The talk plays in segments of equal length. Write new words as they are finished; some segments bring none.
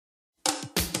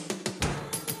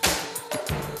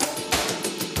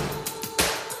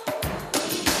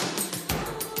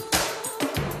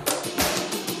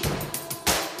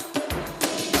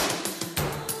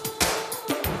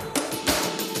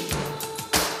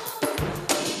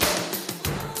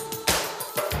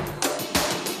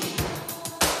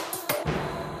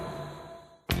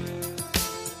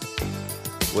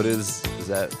What is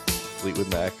that Fleetwood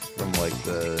Mac from like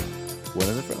the, when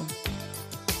is it from?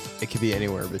 It could be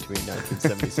anywhere between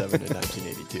 1977 and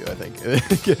 1982, I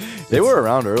think. They were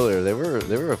around earlier. They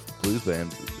were a blues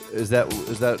band. Is that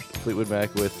Fleetwood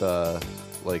Mac with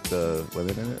like the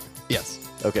women in it? Yes.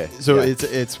 Okay. So yeah.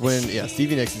 it's when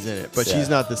Stevie Nicks is in it, but Yeah. she's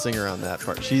not the singer on that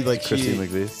part. She Christine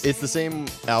McVie. It's the same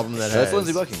album that That's has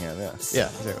Lindsey Buckingham. Yeah. Yeah,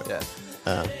 exactly.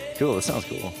 Yeah. Cool. That sounds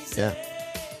cool. Yeah.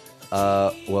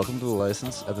 Welcome to The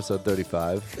License, episode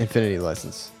 35, Infinity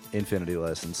License. Infinity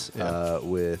License, Yeah.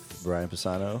 With Brian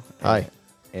Pisano. Hi.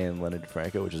 And Leonard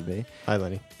DeFranco, which is me. Hi,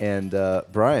 Lenny. And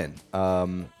Brian, how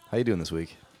you doing this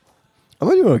week? I'm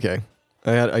doing okay.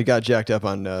 I got jacked up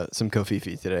on some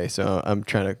Kofifi today, so I'm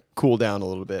trying to cool down a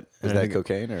little bit. Is And I that think-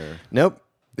 cocaine or Nope.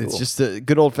 It's Cool. just a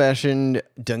good old fashioned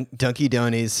Dunky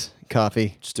Donuts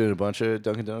coffee. just doing a bunch of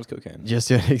Dunkin' Donuts cocaine? Just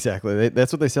exactly.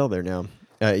 That's what they sell there now.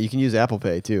 You can use Apple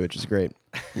Pay too, which is great.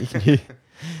 You can,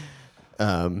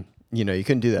 you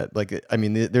couldn't do that. Like, I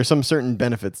mean, there's some certain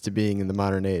benefits to being in the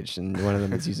modern age, and one of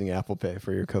them is using Apple Pay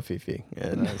for your Kofifi.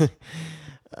 And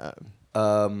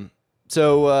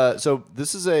So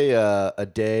this is a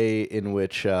day in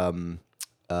which we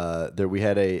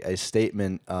had a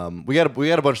statement. We got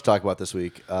a bunch to talk about this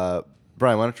week.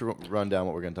 Brian, why don't you run down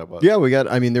what we're going to talk about? yeah,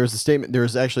 there was a statement. There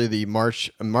was actually the March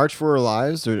for Our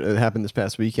Lives. It happened this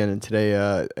past weekend, and today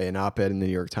an op-ed in the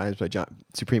New York Times by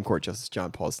Supreme Court Justice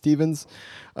John Paul Stevens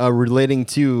relating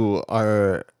to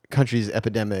our country's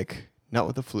epidemic, not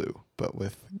with the flu, but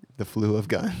with the flu of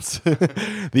guns,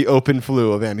 the open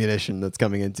flu of ammunition that's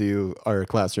coming into our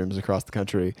classrooms across the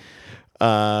country.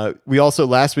 We also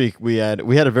last week we had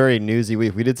a very newsy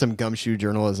week. We did some gumshoe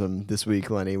journalism this week,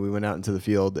 Lenny. We went out into the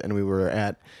field and we were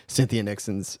at Cynthia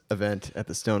Nixon's event at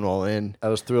the Stonewall Inn. I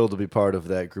was thrilled to be part of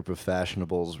that group of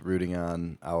fashionables rooting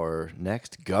on our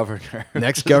next governor.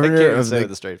 Next governor I can't even of say it the-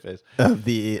 with a straight face. Of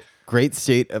the great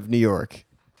state of New York,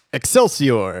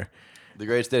 Excelsior. The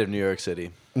great state of New York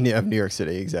City. Yeah, of New York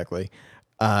City, exactly.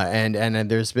 And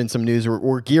there's been some news.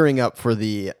 We're gearing up for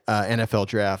the NFL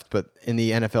draft, but in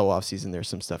the NFL offseason, there's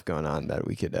some stuff going on that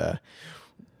we could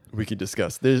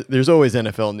discuss. There's always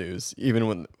NFL news, even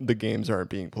when the games aren't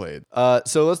being played.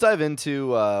 So let's dive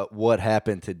into what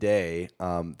happened today.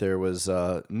 There was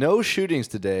no shootings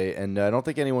today, and I don't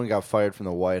think anyone got fired from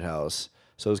the White House.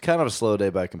 So it was kind of a slow day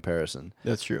by comparison.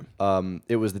 That's true.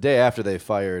 It was the day after they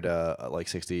fired like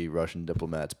 60 Russian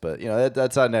diplomats, but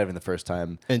that's not even the first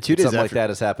time. And 2 days something like after- that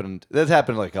has happened. That's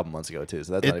happened like a couple months ago too,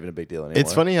 so that's not even a big deal anymore.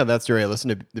 It's funny how that story. I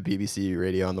listened to the BBC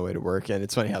radio on the way to work, and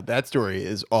it's funny how that story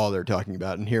is all they're talking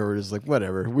about. And here we're just like,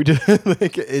 whatever. We just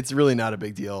like it's really not a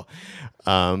big deal.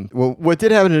 Well, what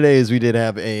did happen today is we did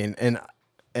have an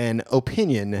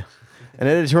opinion, an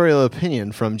editorial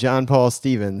opinion from John Paul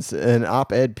Stevens, an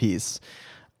op-ed piece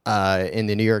in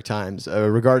the New York Times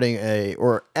regarding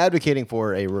advocating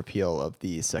for a repeal of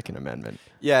the Second Amendment.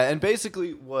 Yeah, and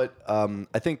basically what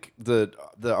I think the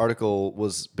article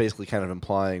was basically kind of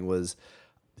implying was,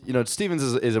 Stevens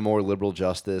is a more liberal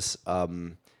justice,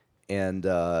 and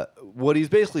what he's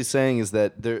basically saying is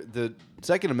that the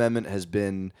Second Amendment has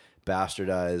been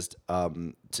bastardized,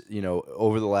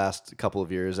 over the last couple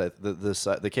of years.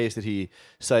 The case that he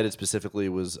cited specifically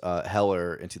was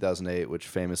Heller in 2008, which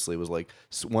famously was like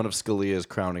one of Scalia's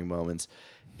crowning moments,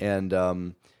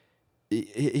 and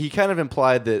he kind of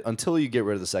implied that until you get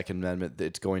rid of the Second Amendment,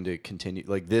 it's going to continue.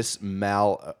 Like this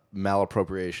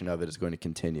malappropriation of it is going to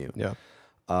continue. Yeah.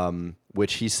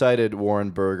 Which he cited Warren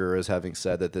Burger as having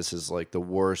said that this is like the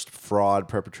worst fraud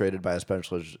perpetrated by a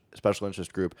special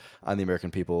interest group on the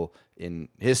American people in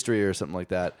history or something like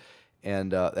that.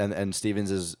 And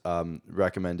Stevens'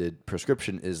 recommended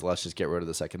prescription is let's just get rid of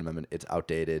the Second Amendment. It's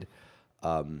outdated.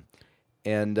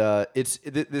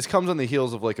 This comes on the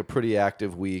heels of like a pretty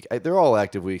active week. They're all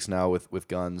active weeks now with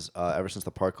guns ever since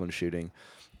the Parkland shooting.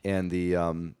 And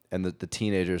the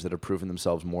teenagers that have proven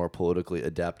themselves more politically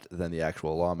adept than the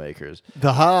actual lawmakers.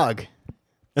 The Hog.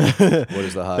 What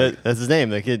is the Hog? That's his name,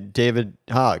 the kid David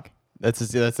Hogg.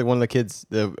 That's one of the kids,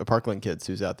 the Parkland kids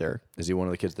who's out there. Is he one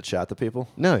of the kids that shot the people?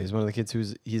 No, he's one of the kids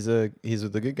he's the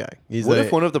good guy. What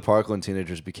if one of the Parkland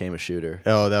teenagers became a shooter?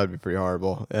 Oh, that would be pretty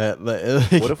horrible.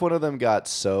 What if one of them got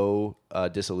so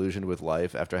disillusioned with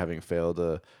life after having failed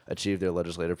to achieve their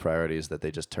legislative priorities that they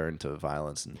just turned to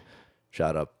violence and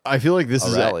shot up? I feel like this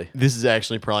rally. is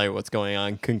actually probably what's going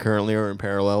on concurrently or in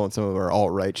parallel on some of our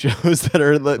alt-right shows that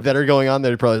are going on.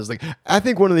 They're probably just like, I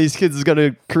think one of these kids is going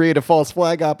to create a false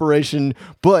flag operation,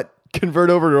 but convert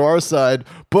over to our side.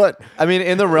 But I mean,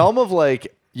 in the realm of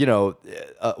like,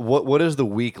 what is the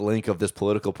weak link of this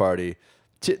political party?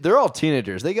 They're all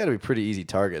teenagers. They got to be pretty easy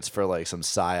targets for like some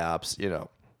psyops,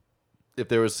 if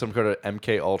there was some kind of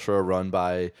MK Ultra run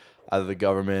by either the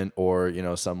government or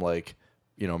some like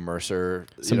Mercer,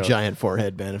 Some giant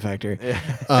forehead benefactor.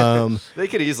 they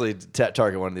could easily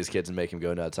target one of these kids and make him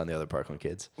go nuts on the other Parkland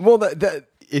kids. Well, that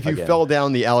if you Again. fell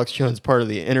down the Alex Jones part of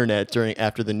the internet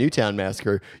after the Newtown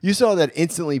massacre, you saw that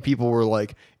instantly people were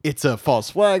like, "It's a false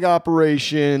flag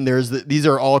operation." These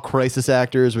are all crisis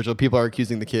actors, which people are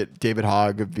accusing the kid David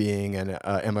Hogg of being and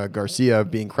Emma Garcia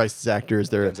of being crisis actors.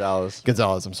 They're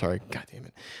Gonzalez. I'm sorry. God damn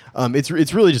it.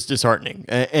 It's really just disheartening.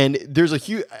 And there's a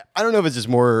huge. I don't know if it's just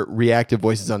more reactive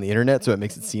voices on the internet, so it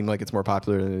makes it seem like it's more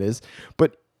popular than it is.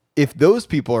 But if those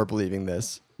people are believing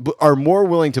this, are more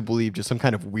willing to believe just some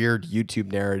kind of weird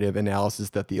YouTube narrative analysis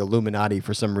that the Illuminati,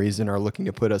 for some reason, are looking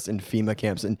to put us in FEMA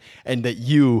camps and that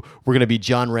we're going to be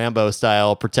John Rambo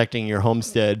style protecting your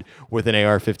homestead with an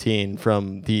AR-15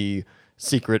 from the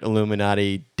secret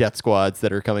Illuminati death squads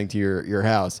that are coming to your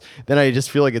house, then I just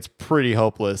feel like it's pretty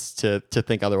hopeless to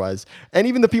think otherwise. And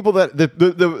even the people that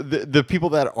the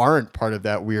people that aren't part of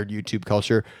that weird YouTube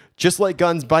culture just like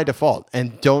guns by default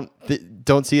and don't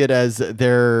see it as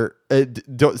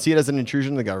don't see it as an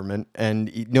intrusion in the government.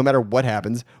 And no matter what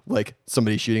happens, like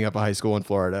somebody shooting up a high school in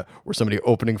Florida or somebody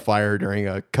opening fire during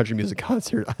a country music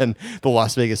concert on the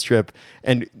Las Vegas Strip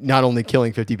and not only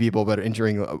killing 50 people but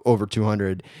injuring over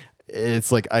 200.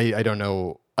 It's like I don't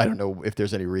know if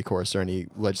there's any recourse or any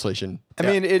legislation. I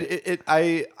mean,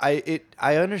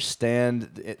 I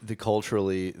understand the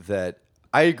culturally that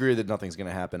I agree that nothing's going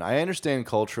to happen. I understand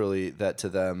culturally that to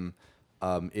them,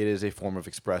 it is a form of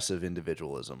expressive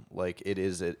individualism. Like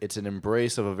it's an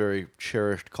embrace of a very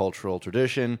cherished cultural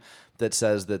tradition that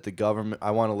says that the government.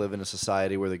 I want to live in a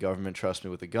society where the government trusts me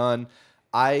with a gun.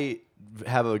 I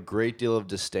have a great deal of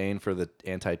disdain for the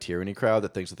anti-tyranny crowd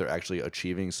that thinks that they're actually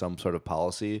achieving some sort of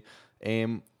policy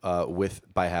aim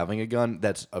by having a gun.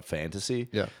 That's a fantasy.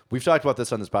 Yeah. We've talked about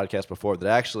this on this podcast before that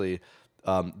actually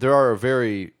there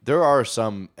are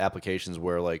some applications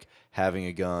where like having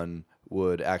a gun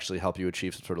would actually help you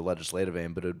achieve some sort of legislative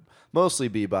aim, but it would mostly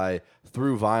be by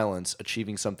through violence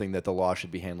achieving something that the law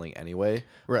should be handling anyway.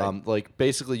 Right. Like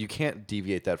basically you can't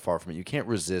deviate that far from it. You can't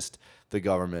resist the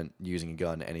government using a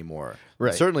gun anymore.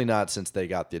 Right. Certainly not since they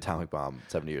got the atomic bomb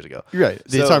 70 years ago. Right.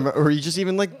 So, or you just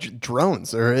even like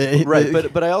drones or right.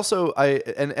 But I also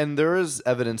and there is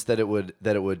evidence that it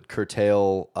would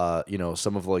curtail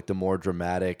some of like the more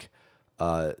dramatic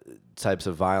types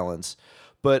of violence.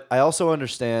 But I also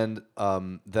understand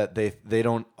that they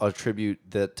don't attribute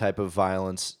that type of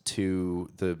violence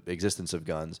to the existence of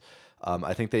guns.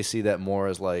 I think they see that more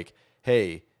as like,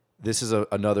 hey, this is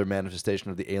another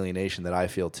manifestation of the alienation that I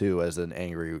feel too as an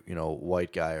angry,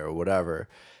 white guy or whatever.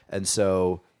 And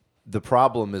so the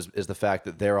problem is the fact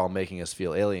that they're all making us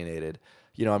feel alienated.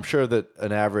 I'm sure that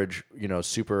an average,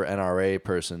 super NRA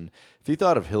person, if he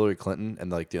thought of Hillary Clinton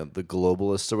and like the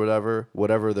globalists or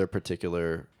whatever their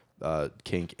particular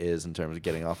kink is in terms of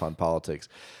getting off on politics,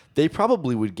 they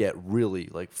probably would get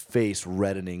really like face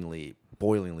reddeningly,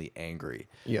 boilingly angry,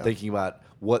 thinking about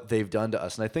what they've done to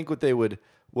us. And I think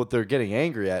what they're getting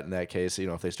angry at in that case,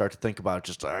 if they start to think about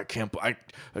just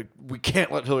we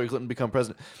can't let Hillary Clinton become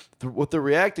president. What they're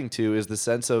reacting to is the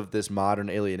sense of this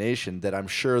modern alienation that I'm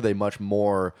sure they much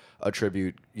more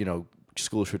attribute,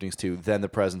 school shootings to than the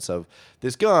presence of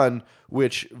this gun,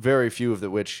 which very few of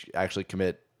which actually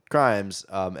commit crimes,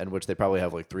 and which they probably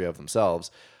have like 3 of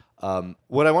themselves.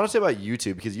 What I want to say about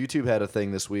YouTube, because YouTube had a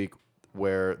thing this week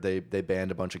where they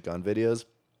banned a bunch of gun videos.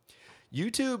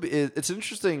 YouTube it's an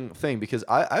interesting thing because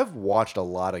I've watched a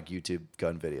lot of YouTube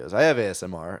gun videos. I have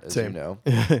ASMR, as you know.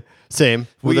 Same.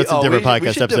 Well, that's a different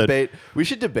podcast episode. We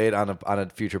should debate on a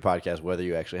future podcast whether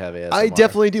you actually have ASMR. I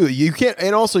definitely do. You can't,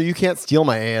 and also you can't steal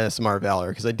my ASMR valor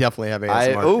because I definitely have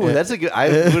ASMR. That's a good.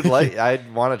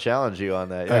 I'd want to challenge you on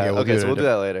that. Yeah. Okay, So we'll do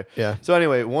that later. Yeah. So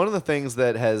anyway, one of the things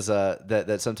that has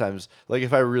that sometimes, like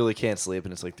if I really can't sleep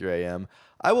and it's like 3 a.m.,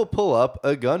 I will pull up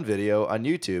a gun video on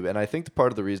YouTube, and I think the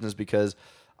part of the reason is because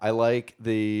I like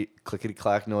the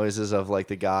clickety-clack noises of like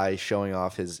the guy showing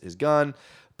off his gun,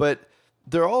 but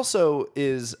there also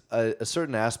is a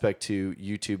certain aspect to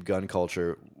YouTube gun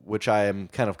culture which I am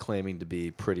kind of claiming to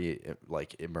be pretty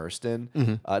like immersed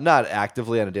in, not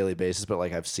actively on a daily basis, but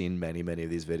like I've seen many of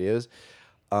these videos.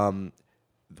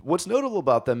 What's notable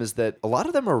about them is that a lot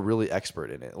of them are really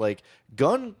expert in it. Like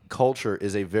gun culture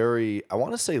is a very, I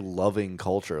want to say loving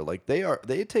culture. Like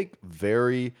they take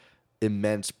very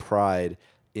immense pride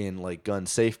in like gun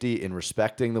safety, in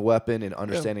respecting the weapon, in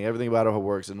understanding everything about how it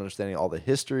works, and understanding all the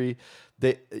history.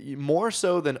 They more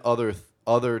so than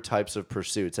other types of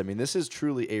pursuits. I mean, this is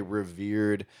truly a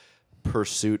revered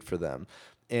pursuit for them,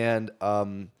 and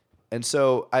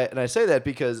so I say that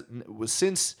because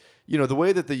since the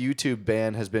way that the YouTube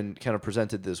ban has been kind of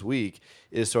presented this week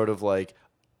is sort of like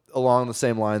along the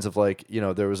same lines of like,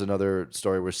 there was another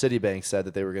story where Citibank said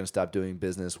that they were going to stop doing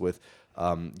business with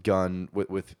partners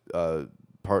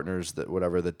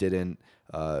that didn't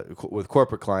with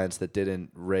corporate clients that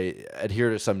didn't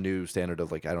adhere to some new standard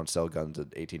of like, I don't sell guns to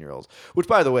 18-year-olds. Which,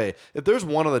 by the way, if there's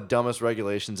one of the dumbest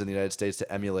regulations in the United States to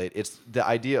emulate, it's the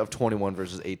idea of 21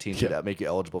 versus 18 should make you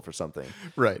eligible for something.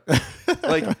 Right.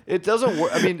 Like, it doesn't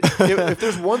work. I mean, if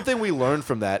there's one thing we learned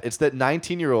from that, it's that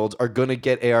 19-year-olds are going to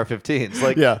get AR-15s.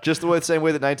 Like, just the same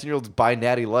way that 19-year-olds buy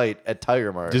Natty Light at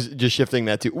Tiger Mart. Just shifting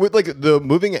that to with like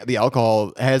moving the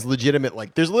alcohol has legitimate,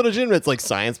 like there's legitimate like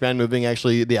science behind moving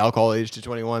actually the alcohol age to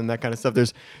 21 and that kind of stuff.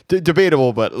 There's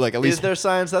debatable, but like at least is there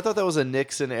science? I thought that was a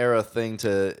Nixon era thing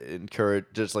to encourage,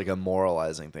 just like a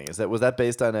moralizing thing. Was that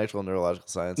based on actual neurological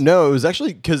science? No, it was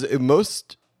actually because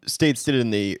most states did it in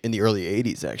the early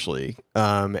 80s actually,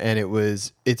 and it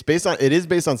is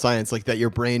based on science, like that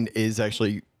your brain is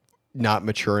actually not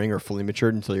maturing or fully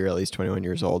matured until you're at least 21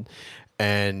 years old,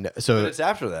 and so but it's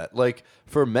after that. Like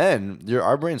for men,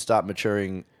 our brains stop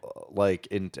maturing like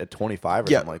at 25 or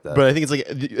something like that. But I think it's like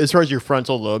as far as your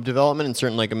frontal lobe development and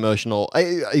certain like emotional,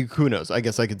 who knows? I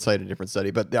guess I could cite a different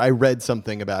study, but I read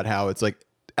something about how it's like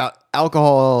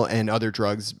alcohol and other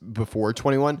drugs before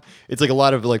 21. It's like a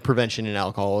lot of like prevention in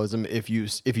alcoholism. If you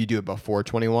do it before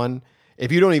 21.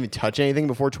 If you don't even touch anything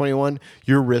before 21,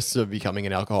 your risks of becoming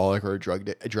an alcoholic or a drug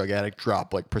addict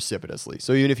drop like precipitously.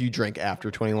 So even if you drink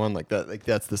after 21, like that, like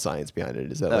that's the science behind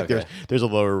it. Is that like there's a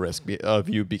lower risk of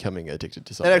you becoming addicted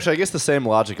to something. And actually, I guess the same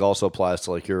logic also applies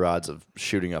to like your odds of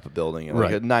shooting up a building. And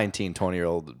like a 19,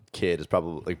 20-year-old kid is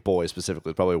probably, like boy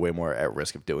specifically, is probably way more at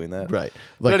risk of doing that. Right.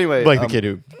 But anyway, like the kid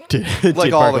who did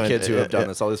like all the kids who have done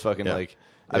this, all these fucking like.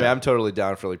 I mean, Yeah. I'm totally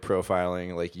down for like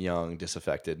profiling like young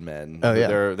disaffected men. Oh, yeah.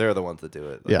 They're the ones that do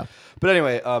it. Yeah. But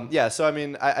anyway, So I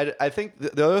mean, I think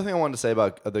the other thing I wanted to say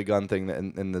about the gun thing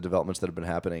and the developments that have been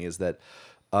happening is that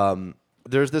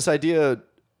there's this idea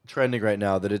trending right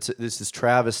now that it's this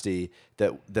travesty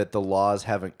that the laws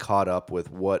haven't caught up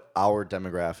with what our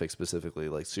demographic specifically,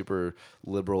 like super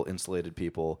liberal insulated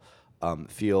people,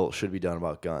 feel should be done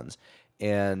about guns,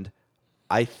 and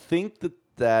I think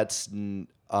that's.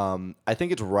 I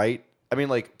think it's right. I mean,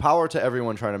 like, power to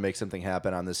everyone trying to make something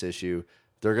happen on this issue.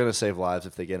 They're going to save lives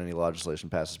if they get any legislation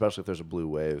passed, especially if there's a blue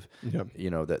wave,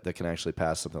 that can actually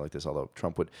pass something like this. Although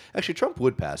Trump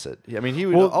would pass it. I mean, he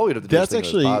would. All he'd have to do is think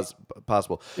it was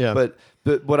possible. Yeah. But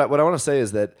what I want to say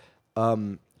is that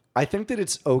I think that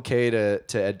it's okay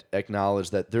to acknowledge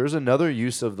that there's another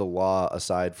use of the law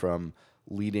aside from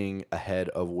leading ahead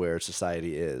of where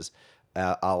society is.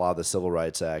 A la the Civil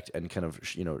Rights Act and kind of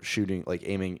shooting, like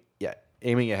aiming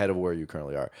ahead of where you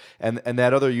currently are, and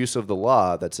that other use of the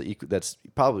law that's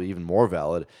probably even more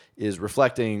valid is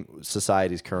reflecting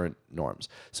society's current norms.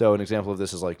 So an example of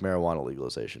this is like marijuana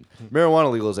legalization.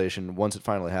 Marijuana legalization, once it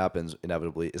finally happens,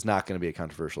 inevitably is not going to be a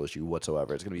controversial issue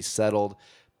whatsoever. It's going to be settled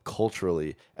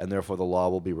culturally, and therefore the law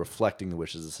will be reflecting the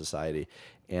wishes of society.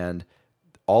 And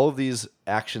all of these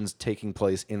actions taking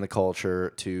place in the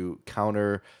culture to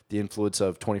counter the influence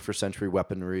of 21st century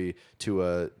weaponry to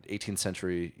a 18th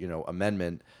century,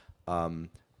 amendment,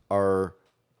 are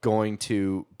going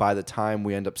to, by the time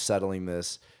we end up settling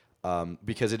this,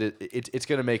 because it's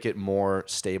going to make it more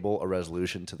stable, a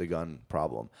resolution to the gun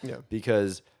problem. Yeah.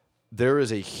 Because there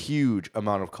is a huge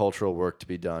amount of cultural work to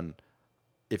be done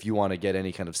if you want to get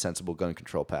any kind of sensible gun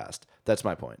control passed. That's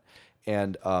my point.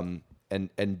 And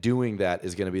doing that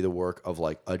is going to be the work of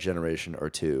like a generation or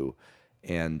two,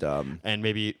 and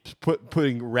maybe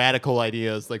putting radical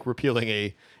ideas like repealing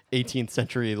a 18th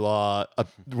century law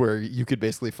where you could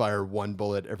basically fire one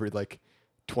bullet every like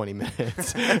 20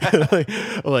 minutes,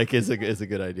 like is a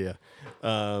good idea.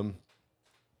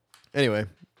 Anyway,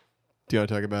 do you want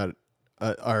to talk about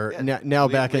back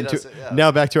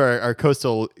to our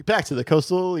coastal, back to the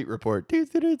coastal elite report.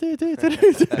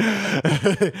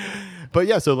 But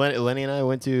yeah, so Lenny and I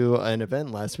went to an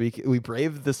event last week. We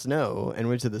braved the snow and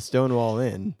went to the Stonewall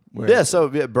Inn. So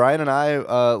Brian and I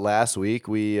last week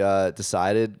we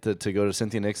decided to go to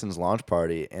Cynthia Nixon's launch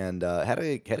party and had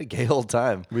a gay old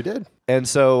time. We did. And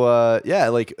so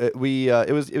it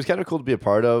was kind of cool to be a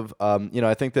part of.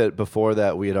 I think that before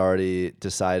that we had already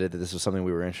decided that this was something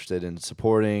we were interested in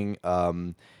supporting.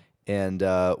 And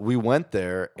we went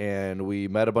there and we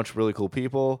met a bunch of really cool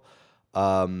people.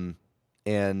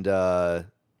 And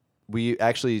we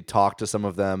actually talked to some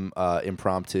of them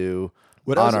impromptu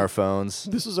on our phones.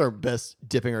 This was our best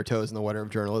dipping our toes in the water of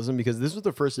journalism, because this was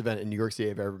the first event in New York City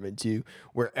I've ever been to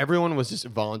where everyone was just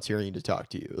volunteering to talk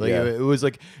to you. Like it was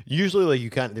like usually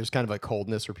like there's kind of a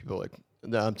coldness where people are like,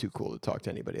 no, I'm too cool to talk to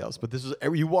anybody else. But this was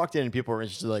you walked in and people were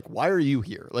interested. Like, why are you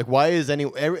here? Like, why is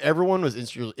everyone was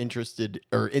interested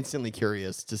or instantly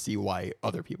curious to see why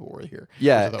other people were here.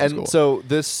 Yeah, and cool. so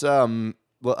this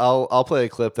well, I'll play a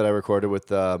clip that I recorded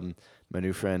with my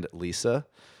new friend Lisa.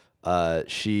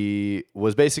 She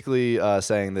was basically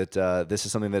saying that this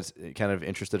is something that's kind of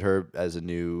interested her as a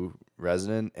new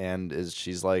resident, and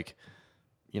she's like,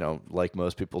 like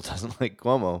most people, doesn't like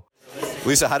Cuomo.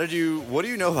 Lisa, what do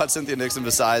you know about Cynthia Nixon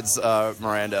besides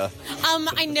Miranda?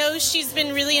 I know she's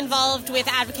been really involved with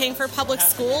advocating for public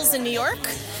schools in New York,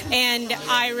 and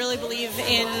I really believe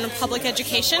in public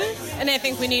education, and I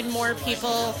think we need more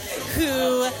people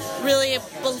who really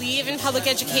believe in public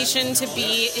education to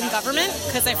be in government,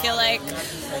 because I feel like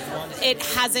it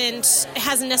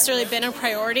hasn't necessarily been a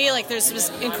priority. Like, there's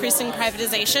this increasing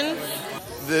privatization.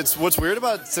 What's weird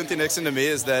about Cynthia Nixon to me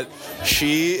is that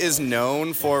she is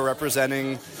known for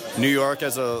representing New York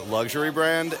as a luxury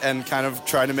brand and kind of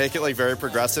trying to make it like very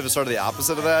progressive is sort of the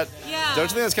opposite of that. Yeah. Don't you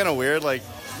think that's kind of weird? Like,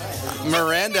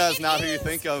 Miranda is not who you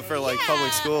think of for like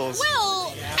public schools. Well,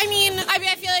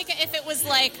 I feel like if it was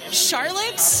like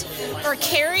Charlotte or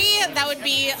Carrie, that would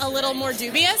be a little more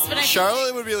dubious. But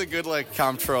Charlotte would be a good like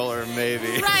comptroller,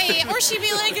 maybe. Right, or she'd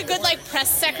be like a good like press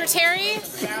secretary.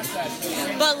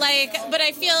 But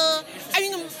I feel,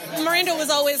 Miranda was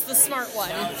always the smart one.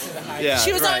 Yeah,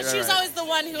 she was right, always the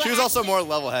one who. She was also more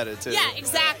level-headed too. Yeah,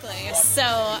 exactly. So,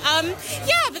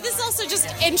 but this is also just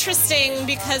interesting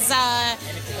because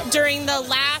during the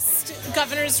last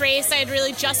governor's race, I had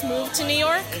really just moved to New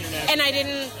York, and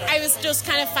I was just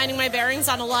kind of finding my bearings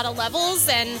on a lot of levels,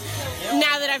 and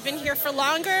now that I've been here for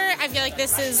longer, I feel like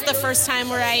this is the first time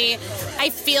where I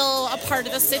feel a part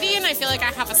of the city, and I feel like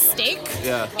I have a stake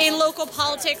in local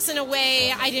politics in a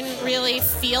way I didn't really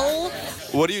feel.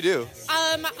 What do you do?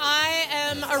 I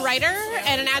am a writer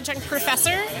and an adjunct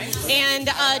professor and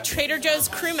a Trader Joe's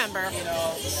crew member.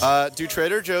 Do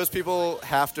Trader Joe's people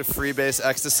have to freebase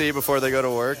ecstasy before they go to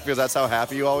work? Because that's how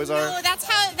happy you always are? No, that's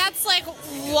like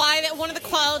why one of the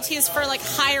qualities for like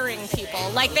hiring people.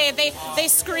 Like they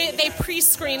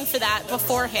pre-screen for that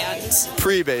beforehand.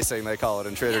 Pre-basing, they call it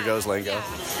in Trader Joe's lingo.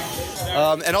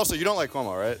 Yeah. And also, you don't like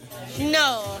Cuomo, right?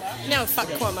 No, fuck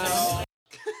Cuomo.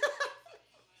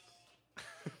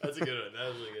 That's a good one. That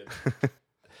was really good.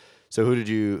 So who'd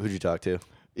you talk to?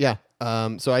 Yeah.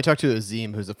 So I talked to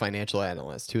Azim, who's a financial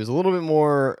analyst, who is a little bit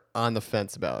more on the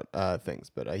fence about things,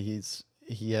 but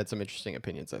he had some interesting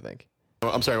opinions, I think.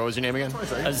 I'm sorry, what was your name again?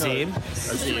 Azim.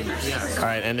 Azim. Yeah. All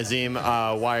right, and Azim,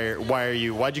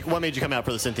 what made you come out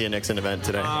for the Cynthia Nixon event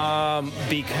today?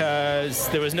 Because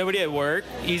there was nobody at work,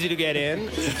 easy to get in.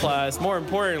 Plus, more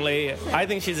importantly, I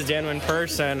think she's a genuine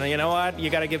person. You know what?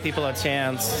 You got to give people a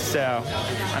chance. So,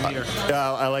 I'm here.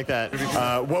 I like that.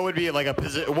 What would be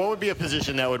a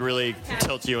position that would really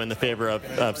tilt you in the favor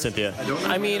of Cynthia?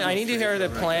 I need to hear the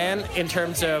plan in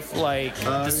terms of like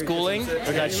the schooling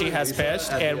that she has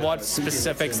pitched and what specifics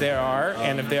there are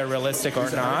and if they're realistic or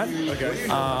not. Okay.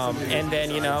 And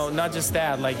then, not just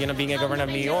that, like, being a governor of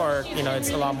New York, it's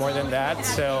a lot more than that.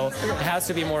 So it has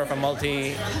to be more of a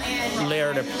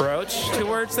multi-layered approach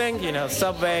towards things,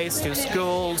 subways to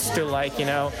schools to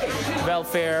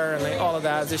welfare and all of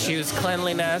that issues,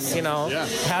 cleanliness, It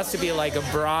has to be like a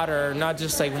broader, not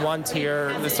just like one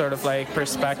tier sort of like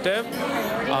perspective.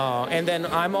 And then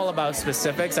I'm all about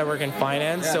specifics. I work in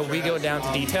finance, so we go down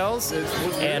to details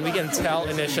and we can tell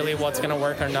initially what's going to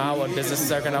work or not, what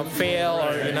businesses are going to fail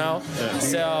or,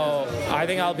 So I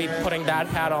think I'll be putting that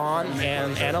hat on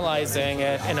and analyzing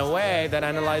it in a way that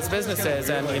analyzes businesses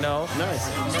and, Nice.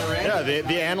 Yeah,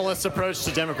 the analyst's approach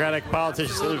to democratic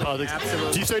politics. Absolutely.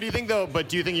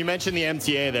 Do you think you mentioned the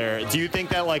MTA there? Do you think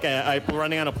that like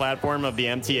running on a platform of the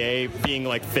MTA being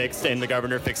like fixed and the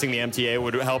governor fixing the MTA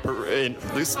would help her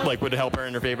would help her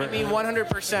in her favor?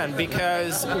 100%,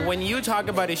 because when you talk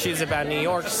about issues about New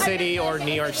York City or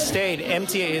New York State,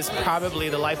 MTA is probably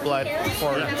the lifeblood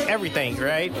for everything,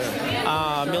 right?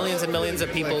 Millions and millions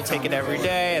of people take it every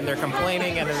day, and they're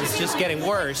complaining, and it's just getting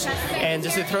worse. And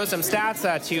just to throw some stats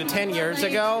at you, 10 years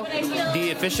ago, the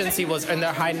efficiency was in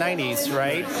the high 90s,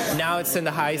 right? Now it's in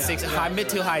the mid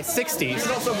to high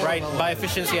 60s, right? By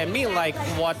efficiency, I mean like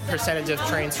what percentage of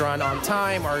trains run on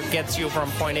time or gets you from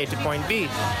point A to point B.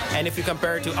 And if you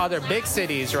compare it to other big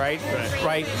cities, right?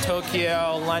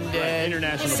 Tokyo, London,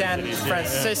 San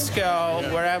Francisco,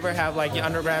 wherever have like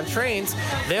underground trains,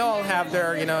 they all have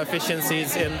their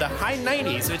efficiencies in the high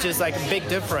 90s, which is like a big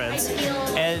difference.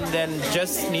 And then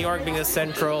just New York being the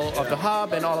central of the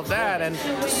hub and all of that, and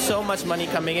so much money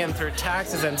coming in through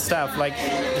taxes and stuff. Like,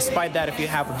 despite that, if you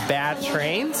have bad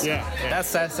trains, that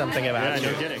says something about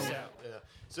you. No kidding.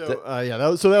 So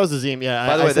that was Azim. Yeah.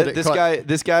 By the I way, said it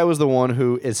this guy was the one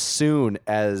who, as soon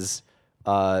as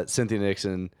Cynthia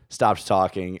Nixon stopped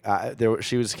talking,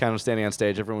 she was kind of standing on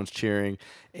stage, everyone's cheering,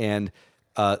 and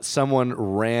someone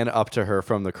ran up to her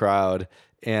from the crowd.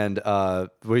 And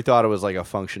we thought it was like a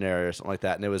functionary or something like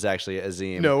that, and it was actually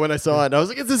Azim. No, when I saw it, I was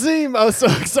like, "It's Azim!" I was so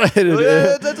excited.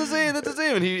 Yeah, that's Azim. That's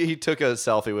Azim. And he took a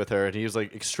selfie with her, and he was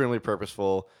like extremely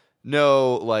purposeful.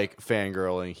 No, like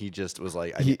fangirling. He just was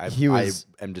like, I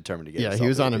am determined to get. Yeah, he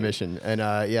was on a mission, and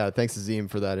thanks Azim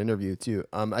for that interview too.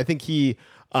 I think he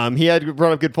had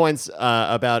brought up good points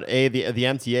about the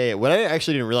MTA. What I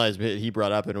actually didn't realize, but he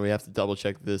brought up, and we have to double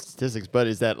check the statistics, but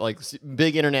is that like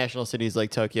big international cities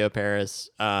like Tokyo, Paris,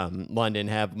 London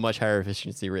have much higher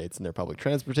efficiency rates in their public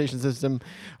transportation system.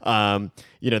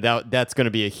 That's going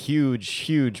to be a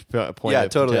huge point. Yeah,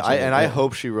 totally. I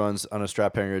hope she runs on a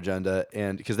strap hanger agenda,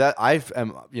 and because that I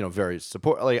am very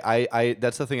support. Like I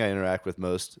that's the thing I interact with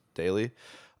most daily,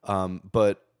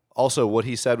 but. Also, what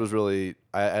he said was really,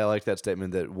 I like that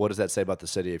statement that what does that say about the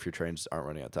city if your trains aren't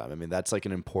running on time? I mean, that's like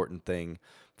an important thing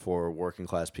for working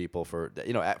class people, for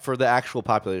the actual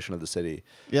population of the city.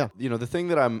 Yeah. The thing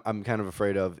that I'm kind of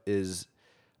afraid of is,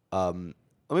 let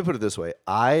me put it this way.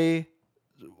 I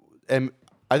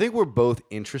think we're both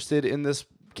interested in this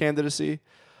candidacy,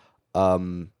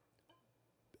 and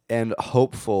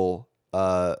hopeful,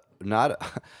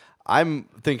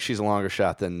 think she's a longer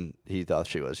shot than he thought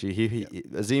she was.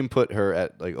 Azim put her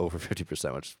at like over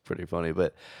 50%, which is pretty funny.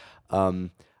 But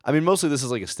mostly this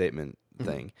is like a statement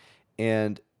thing.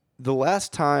 And the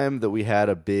last time that we had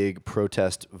a big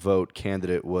protest vote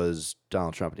candidate was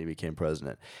Donald Trump, and he became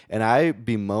president. And I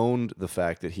bemoaned the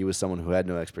fact that he was someone who had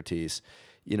no expertise.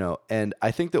 And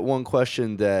I think that one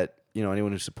question that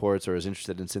anyone who supports or is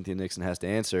interested in Cynthia Nixon has to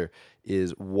answer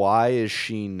is why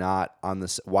should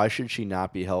she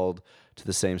not be held to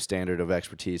the same standard of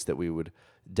expertise that we would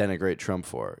denigrate Trump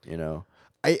for?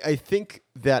 I think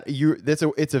that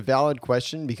it's a valid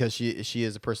question because she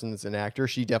is a person that's an actor.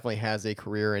 She definitely has a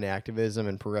career in activism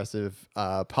and progressive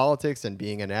politics and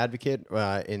being an advocate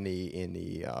in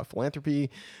the philanthropy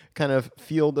kind of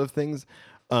field of things.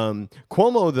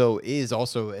 Cuomo, though, is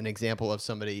also an example of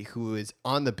somebody who is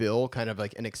on the bill, kind of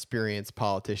like an experienced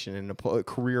politician and a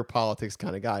career politics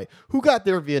kind of guy who got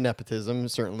there via nepotism,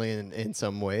 certainly in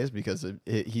some ways, because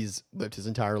he's lived his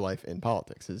entire life in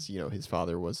politics. His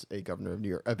father was a governor of New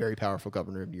York, a very powerful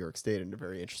governor of New York State in a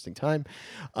very interesting time.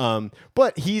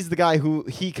 But he's the guy who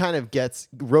he kind of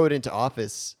rode into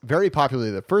office very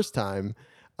popularly the first time.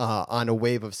 On a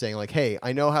wave of saying like, hey,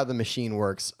 I know how the machine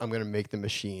works. I'm going to make the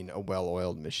machine a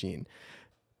well-oiled machine.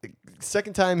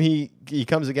 Second time he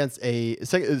comes against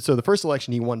so the first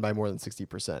election he won by more than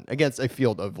 60% against a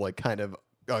field of like kind of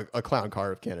a clown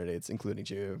car of candidates, including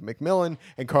Jimmy McMillan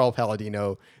and Carl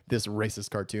Palladino, this racist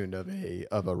cartoon of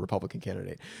a Republican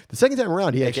candidate. The second time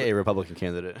around, he actually a Republican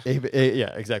candidate.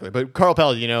 Yeah, exactly. But Carl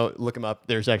Palladino, look him up.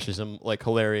 There's actually some like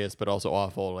hilarious but also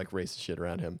awful like racist shit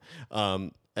around him.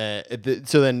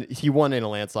 So then he won in a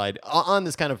landslide on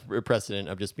this kind of precedent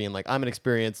of just being like, I'm an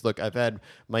experienced. Look, I've had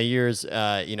my years,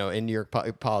 in New York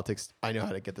politics. I know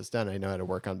how to get this done. I know how to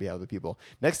work on behalf of the people.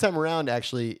 Next time around,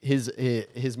 actually,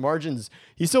 his margins,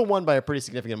 he still won by a pretty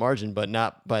significant margin, but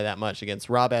not by that much against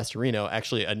Rob Astorino,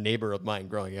 actually a neighbor of mine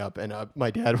growing up, and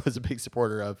my dad was a big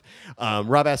supporter of.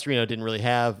 Rob Astorino didn't really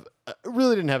have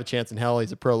a chance in hell.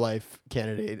 He's a pro-life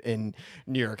candidate in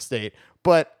New York State,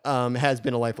 but has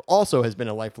been a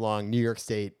lifelong New York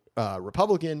State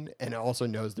Republican, and also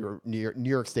knows the New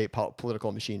York State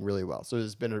political machine really well. So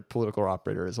has been a political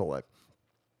operator his whole life.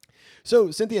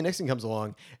 So Cynthia Nixon comes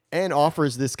along and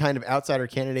offers this kind of outsider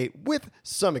candidate with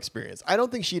some experience. I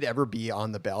don't think she'd ever be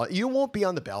on the ballot. You won't be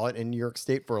on the ballot in New York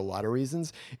State for a lot of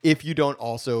reasons if you don't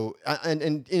also, and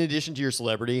in addition to your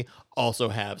celebrity, also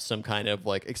have some kind of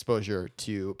like exposure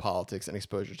to politics and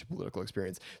exposure to political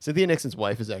experience. Cynthia Nixon's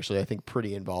wife is actually, I think,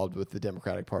 pretty involved with the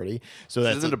Democratic Party. So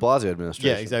that's the De Blasio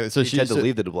administration. Yeah, exactly. So she had to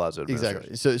leave the De Blasio administration.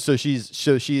 Exactly. So she is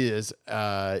she is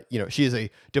a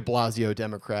De Blasio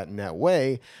Democrat in that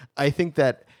way. I think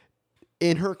that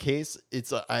in her case,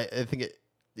 it's I think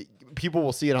people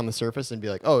will see it on the surface and be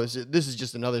like, oh, this is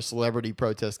just another celebrity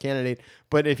protest candidate.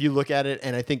 But if you look at it,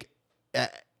 and I think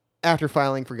after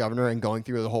filing for governor and going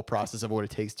through the whole process of what it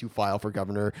takes to file for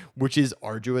governor, which is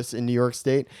arduous in New York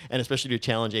State, and especially to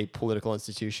challenge a political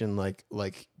institution like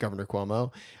Governor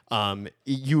Cuomo,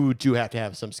 you do have to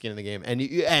have some skin in the game,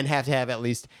 and have to have, at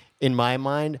least in my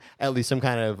mind, at least some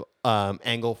kind of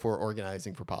angle for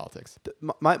organizing for politics.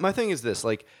 My thing is this: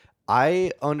 like,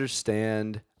 I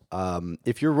understand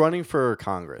if you're running for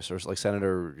Congress or like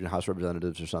senator, House of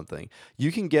Representatives or something,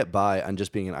 you can get by on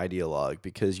just being an ideologue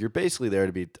because you're basically there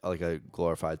to be like a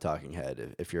glorified talking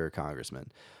head if you're a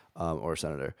congressman or a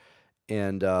senator.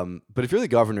 And but if you're the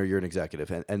governor, you're an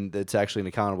executive, and it's actually an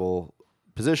accountable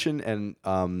position, and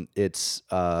it's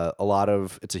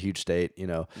it's a huge state,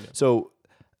 So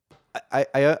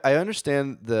I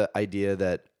understand the idea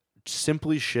that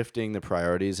simply shifting the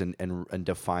priorities and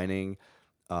defining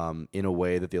in a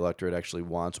way that the electorate actually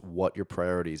wants what your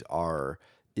priorities are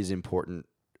is important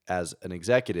as an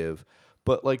executive.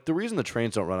 But like the reason the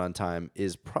trains don't run on time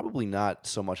is probably not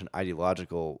so much an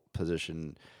ideological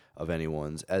position of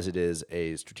anyone's as it is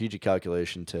a strategic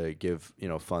calculation to give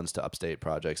funds to upstate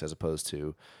projects as opposed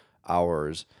to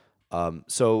ours.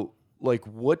 So like,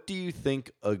 what do you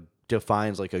think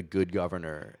defines like a good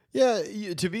governor? Yeah,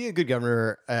 to be a good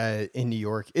governor in New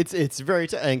York, it's very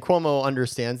and Cuomo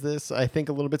understands this, I think,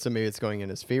 a little bit, so maybe it's going in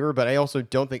his favor. But I also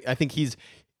I think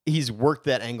he's worked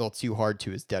that angle too hard to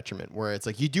his detriment, where it's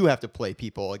like you do have to play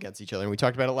people against each other. And we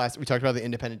talked about it we talked about the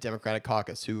Independent Democratic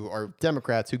Caucus, who are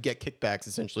Democrats who get kickbacks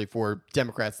essentially for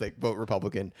Democrats that vote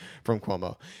Republican from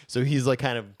Cuomo. So he's like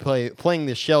kind of playing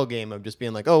this shell game of just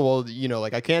being like, oh, well,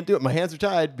 like I can't do it. My hands are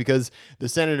tied because the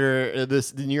senator,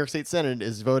 the New York State Senate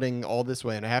is voting all this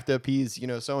way, and I have to appease,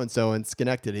 so-and-so in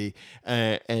Schenectady.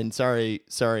 And sorry,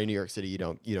 New York City, you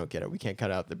don't get it. We can't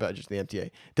cut out the budget of the MTA.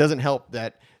 It doesn't help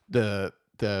that the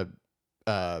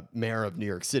mayor of New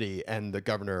York City and the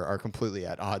governor are completely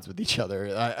at odds with each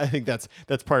other. I think that's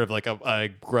part of like a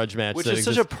grudge match, which is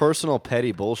such a personal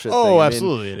petty bullshit. Oh, thing.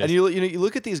 absolutely. And you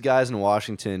look at these guys in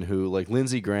Washington who like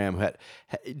Lindsey Graham.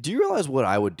 Do you realize what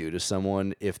I would do to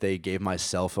someone if they gave my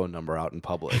cell phone number out in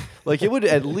public? Like it would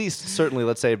at least certainly,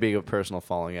 let's say, it'd be a personal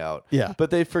falling out. Yeah.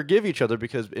 But they forgive each other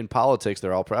because in politics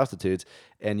they're all prostitutes,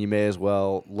 and you may as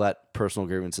well let personal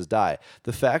grievances die.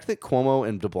 The fact that Cuomo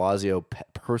and de Blasio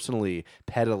personally,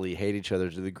 pettily hate each other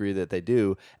to the degree that they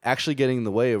do, actually getting in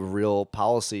the way of real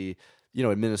policy,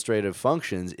 administrative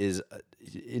functions is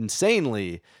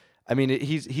insanely. I mean,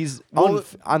 he's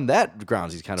on that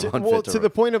grounds he's kind of unfit. Well, to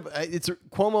the point of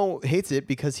Cuomo hates it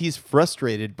because he's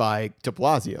frustrated by de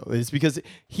Blasio. It's because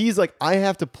he's like, I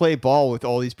have to play ball with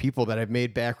all these people that I've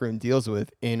made backroom deals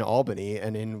with in Albany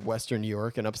and in Western New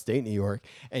York and upstate New York,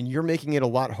 and you're making it a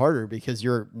lot harder because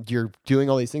you're doing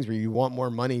all these things where you want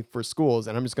more money for schools,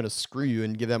 and I'm just going to screw you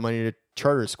and give that money to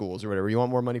charter schools or whatever. You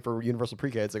want more money for universal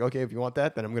pre-K? It's like, okay, if you want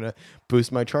that, then I'm going to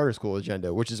boost my charter school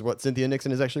agenda, which is what Cynthia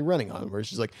Nixon is actually running on, where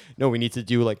she's like, no, we need to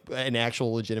do like an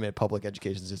actual legitimate public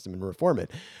education system and reform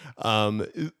it.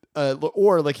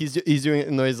 Or like he's doing it,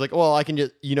 and he's like, well, I can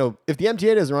just, if the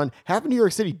MTA doesn't run, half of New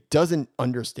York City doesn't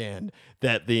understand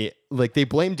that they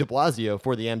blame de Blasio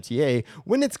for the MTA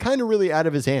when it's kind of really out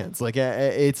of his hands. Like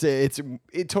it's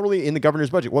totally in the governor's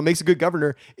budget. What makes a good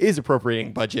governor is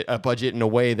appropriating a budget in a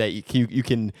way that you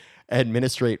can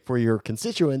administrate for your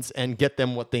constituents and get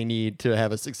them what they need to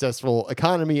have a successful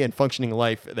economy and functioning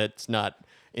life that's not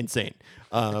insane,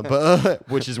 but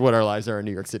which is what our lives are in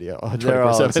New York City. They're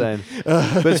all insane.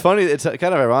 But it's funny. It's kind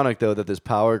of ironic though that this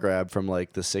power grab from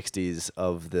like the '60s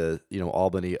of the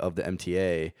Albany of the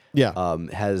MTA,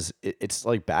 it's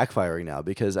like backfiring now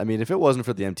because I mean if it wasn't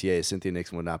for the MTA, Cynthia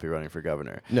Nixon would not be running for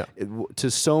governor. No, to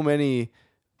so many,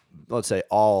 let's say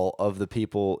all of the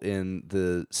people in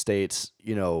the state's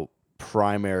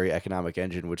primary economic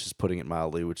engine, which is putting it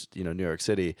mildly, which New York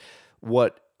City,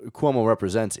 what Cuomo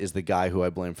represents is the guy who I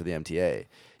blame for the MTA,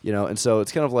 and so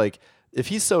it's kind of like if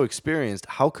he's so experienced,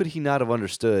 how could he not have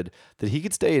understood that he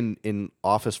could stay in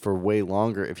office for way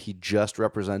longer if he just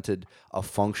represented a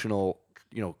functional,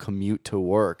 commute to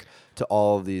work to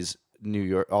all of these New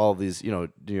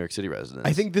York City residents?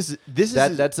 I think this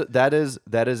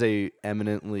that is a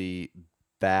eminently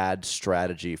bad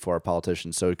strategy for a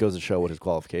politician. So it goes to show what his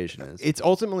qualification is.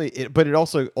 But it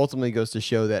also ultimately goes to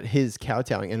show that his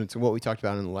kowtowing, and it's what we talked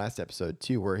about in the last episode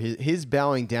too, where his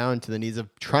bowing down to the needs of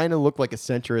trying to look like a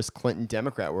centrist Clinton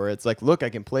Democrat, where it's like, look,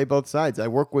 I can play both sides. I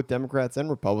work with Democrats and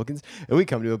Republicans, and we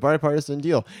come to a bipartisan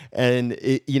deal. And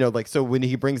so when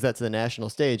he brings that to the national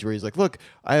stage, where he's like, look,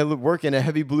 I work in a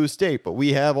heavy blue state, but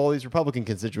we have all these Republican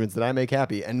constituents that I make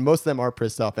happy, and most of them are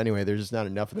pissed off anyway. There's just not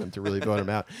enough of them to really vote him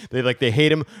out. They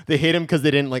hate him. They hate him because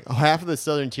they didn't like half of the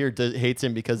Southern tier hates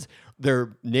him because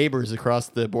their neighbors across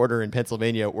the border in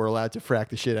Pennsylvania were allowed to frack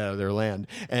the shit out of their land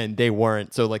and they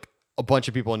weren't. So like a bunch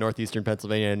of people in northeastern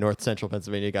Pennsylvania and north central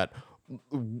Pennsylvania got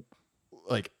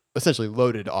like essentially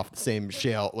loaded off the same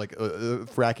shale, like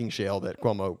fracking shale that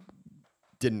Cuomo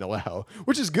didn't allow,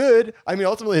 which is good. I mean,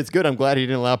 ultimately it's good. I'm glad he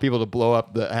didn't allow people to blow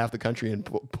up half the country and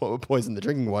poison the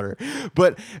drinking water.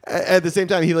 But at the same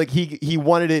time, he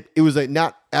wanted it. It was like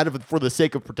not for the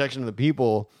sake of protection of the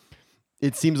people.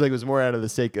 It seems like it was more out of the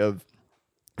sake of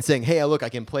saying, hey, look, I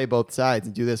can play both sides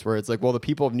and do this, where it's like, well, the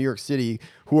people of New York City,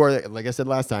 who are, like I said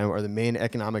last time, are the main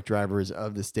economic drivers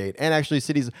of the state. And actually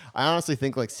cities, I honestly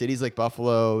think like cities like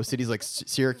Buffalo, cities like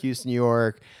Syracuse, New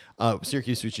York,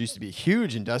 Syracuse, which used to be a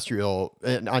huge industrial,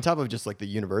 and on top of just like the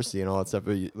university and all that stuff,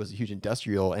 it was a huge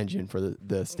industrial engine for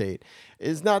the state,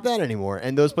 is not that anymore.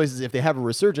 And those places, if they have a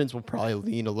resurgence, will probably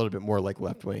lean a little bit more like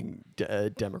left-wing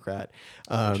Democrat.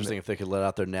 Interesting if they could let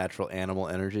out their natural animal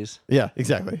energies. Yeah,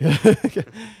 exactly.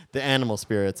 The animal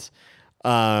spirits.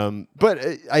 But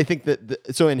I think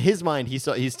that so in his mind, he's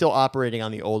still operating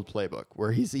on the old playbook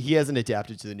where he hasn't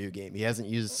adapted to the new game. He hasn't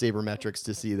used sabermetrics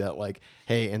to see that, like,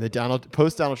 hey, in the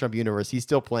post Donald Trump universe, he's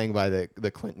still playing by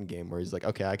the Clinton game, where he's like,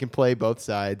 okay, I can play both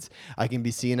sides. I can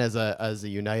be seen as a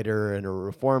uniter and a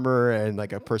reformer and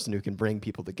like a person who can bring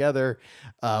people together,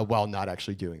 while not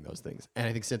actually doing those things. And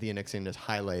I think Cynthia Nixon is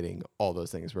highlighting all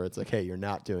those things where it's like, hey, you're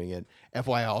not doing it.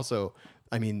 FYI, also,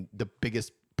 I mean, the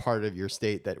biggest part of your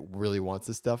state that really wants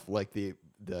this stuff, like the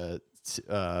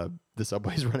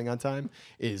subways running on time,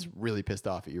 is really pissed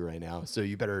off at you right now. So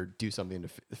you better do something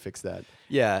to fix that.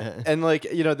 Yeah, and like,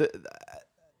 you know,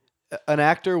 an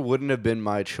actor wouldn't have been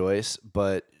my choice,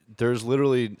 but there's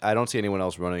literally, I don't see anyone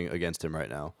else running against him right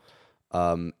now,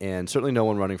 and certainly no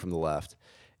one running from the left.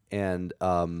 And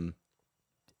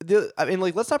I mean,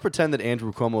 like, let's not pretend that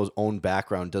Andrew Cuomo's own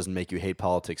background doesn't make you hate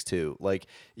politics too. Like,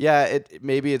 yeah,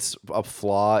 maybe it's a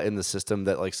flaw in the system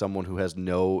that like someone who has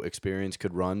no experience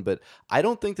could run, but I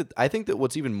think that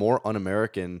what's even more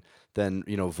un-American than,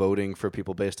 you know, voting for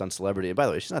people based on celebrity. And by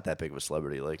the way, she's not that big of a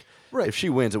celebrity. Like, right. If she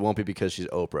wins, it won't be because she's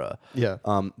Oprah. Yeah.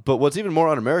 But what's even more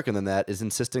un-American than that is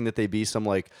insisting that they be some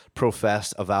like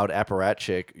professed, avowed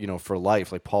apparatchik, you know, for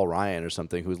life, like Paul Ryan or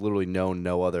something, who's literally known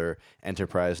no other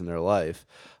enterprise in their life.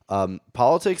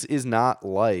 Politics is not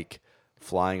like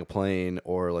flying a plane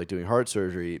or like doing heart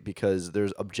surgery, because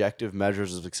there's objective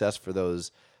measures of success for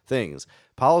those things.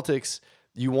 Politics,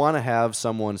 you want to have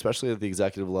someone, especially at the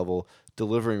executive level,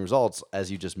 delivering results,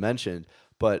 as you just mentioned.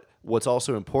 But what's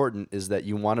also important is that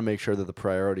you want to make sure that the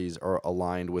priorities are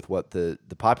aligned with what the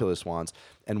populace wants.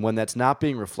 And when that's not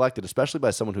being reflected, especially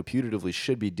by someone who putatively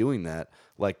should be doing that,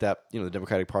 like that, you know, the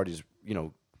Democratic Party's, you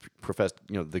know, professed,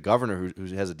 you know, the governor who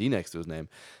has a D next to his name,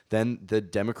 then the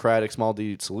Democratic small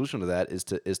d solution to that is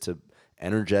to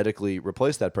energetically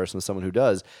replace that person with someone who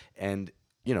does. And,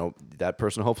 you know, that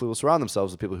person hopefully will surround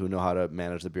themselves with people who know how to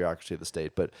manage the bureaucracy of the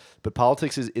state. But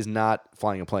politics is not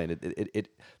flying a plane.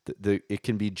 It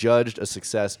can be judged a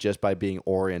success just by being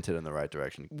oriented in the right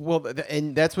direction. Well,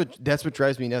 and that's what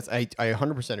drives me nuts. I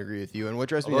 100% agree with you. And what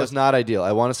drives me nuts, it's not ideal.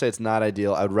 I want to say it's not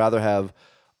ideal. I'd rather have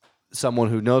someone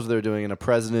who knows what they're doing and a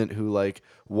president who like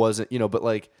wasn't, you know, but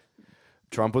like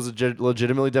Trump was a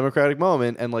legitimately democratic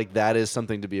moment, and like that is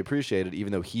something to be appreciated,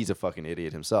 even though he's a fucking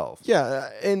idiot himself. Yeah,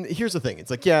 and here's the thing: it's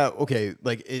like, yeah, okay,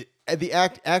 like the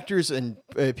actors and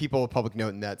people of public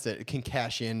note in that sense can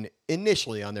cash in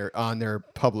initially on their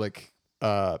public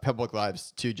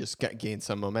lives to just gain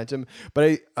some momentum.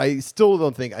 But I still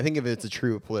don't think, I think if it's a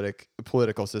true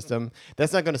political system,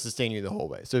 that's not going to sustain you the whole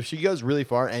way. So if she goes really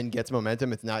far and gets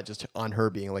momentum, it's not just on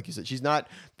her being, like you said, she's not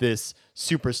this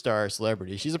superstar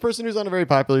celebrity. She's a person who's on a very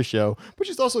popular show, but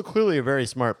she's also clearly a very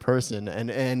smart person.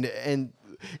 And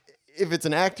if it's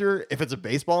an actor, if it's a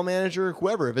baseball manager,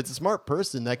 whoever, if it's a smart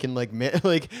person that can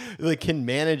can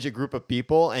manage a group of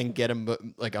people and get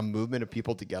a movement of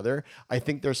people together, I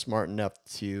think they're smart enough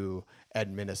to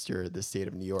administer the state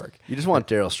of New York. You just want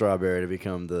Daryl Strawberry to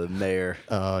become the mayor.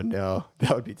 Oh no,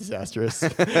 that would be disastrous.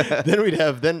 Then we'd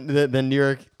have then New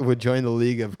York would join the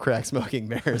league of crack smoking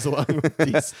mayors along with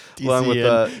DC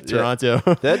and Toronto.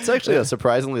 Yeah. That's actually a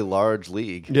surprisingly large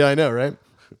league. Yeah, I know, right?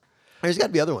 There's got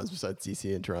to be other ones besides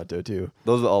DC and Toronto too.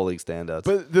 Those are all league standouts.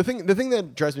 But the thing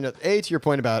that drives me nuts, to your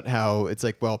point about how it's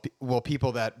like, well,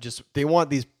 people that just, they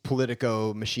want these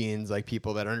politico machines, like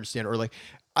people that understand, or like,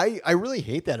 I really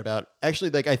hate that about, actually,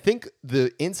 like, I think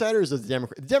the insiders of the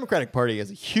Democratic Party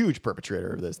is a huge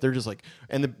perpetrator of this. They're just like,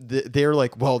 and they're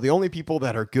like, well, the only people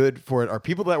that are good for it are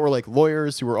people that were like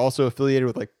lawyers who were also affiliated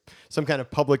with like some kind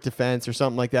of public defense or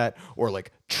something like that, or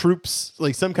like troops,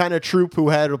 like some kind of troop who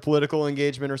had a political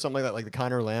engagement or something like that, like the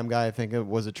Connor Lamb guy, I think it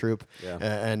was a troop.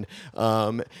 Yeah.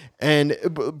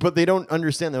 But they don't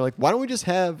understand. They're like, why don't we just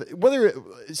have, whether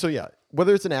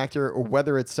it's an actor or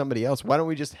whether it's somebody else, why don't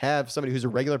we just have somebody who's a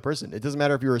regular person? It doesn't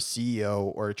matter if you're a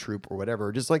CEO or a troop or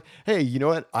whatever. Just like, hey, you know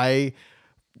what?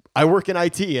 I work in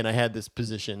IT and I had this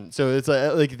position. So it's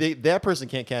like that person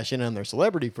can't cash in on their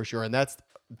celebrity for sure, and that's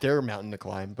their mountain to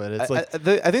climb. But it's like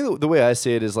I think the way I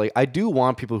see it is like I do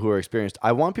want people who are experienced.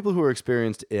 I want people who are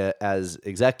experienced as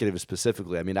executives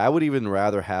specifically. I mean, I would even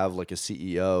rather have like a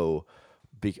CEO.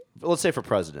 Let's say for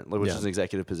president, which is an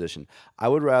executive position. I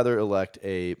would rather elect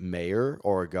a mayor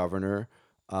or a governor.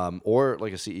 Or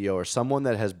like a CEO or someone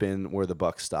that has been where the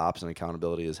buck stops and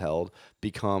accountability is held,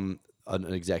 become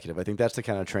an executive. I think that's the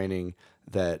kind of training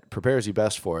that prepares you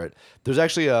best for it. There's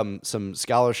actually some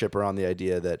scholarship around the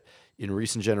idea that in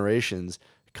recent generations,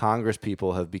 Congress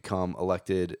people have gotten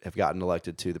elected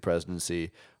to the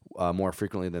presidency more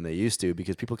frequently than they used to,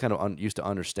 because people kind of used to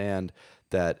understand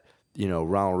that, you know,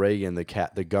 Ronald Reagan,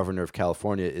 the governor of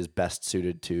California, is best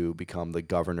suited to become the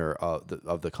governor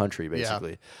of the country,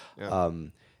 basically. Yeah.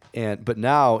 But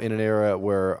now in an era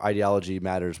where ideology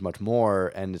matters much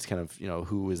more, and it's kind of, you know,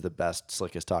 who is the best,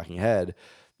 slickest talking head,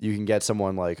 you can get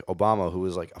someone like Obama, who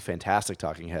was like a fantastic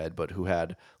talking head, but who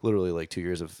had literally like 2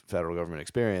 years of federal government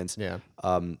experience. Yeah.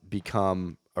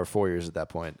 Or 4 years at that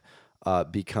point.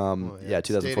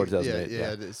 2004,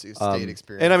 2008. The state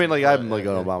experience. And I mean, like, I'm like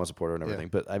an Obama supporter and everything,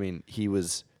 but I mean, he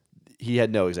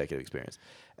had no executive experience,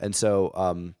 and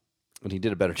so. And he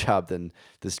did a better job than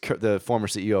the former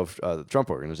CEO of the Trump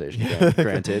organization,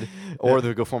 granted, or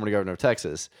the former governor of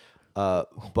Texas.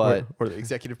 But or the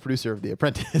executive producer of The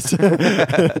Apprentice.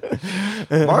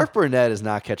 Mark Burnett is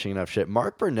not catching enough shit.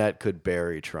 Mark Burnett could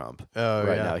bury Trump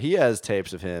now. He has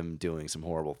tapes of him doing some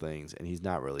horrible things, and he's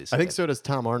not releasing. I think so does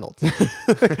Tom Arnold.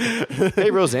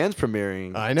 Hey, Roseanne's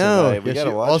premiering. I know. Tonight. We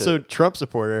gotta watch also it. Trump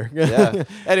supporter. Yeah.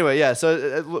 Anyway, yeah.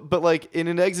 So, but like in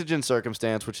an exigent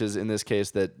circumstance, which is in this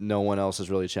case that no one else is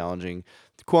really challenging,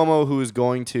 Cuomo, who is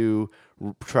going to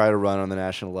try to run on the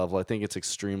national level, I think it's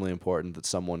extremely important that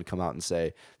someone come out and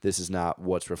say this is not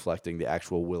what's reflecting the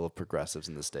actual will of progressives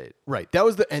in the state. Right.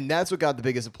 And that's what got the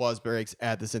biggest applause breaks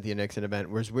at the Cynthia Nixon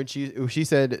event, was when she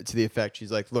said to the effect,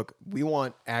 she's like, look, we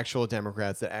want actual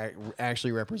Democrats that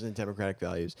actually represent democratic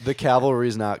values. The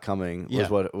cavalry's not coming was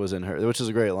what was in her, which is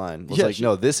a great line. It was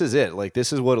no, this is it. Like,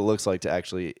 this is what it looks like to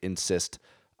actually insist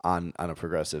on a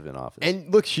progressive in office.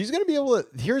 And look, she's going to be able to,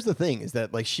 here's the thing, is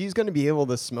that like she's going to be able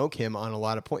to smoke him on a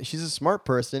lot of points. She's a smart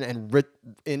person, and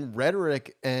in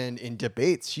rhetoric and in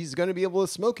debates, she's going to be able to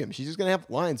smoke him. She's just going to have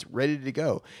lines ready to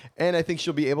go. And I think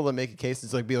she'll be able to make a case.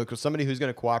 It's like, be like somebody who's going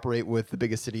to cooperate with the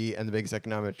biggest city and the biggest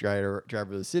economic driver of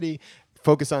the city,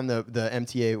 focus on the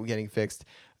MTA getting fixed.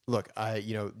 Look, a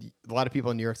lot of people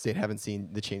in New York State haven't seen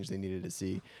the change they needed to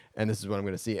see, and this is what I'm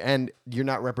going to see. And you're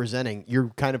not representing, you're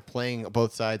kind of playing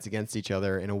both sides against each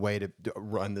other in a way to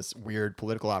run this weird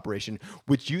political operation,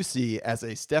 which you see as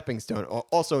a stepping stone.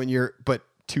 Also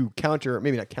to counter,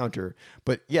 maybe not counter,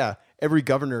 but yeah, every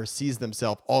governor sees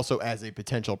themselves also as a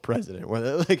potential president,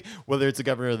 whether it's a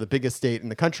governor of the biggest state in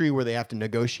the country where they have to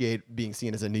negotiate being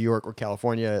seen as a New York or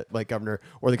California like governor,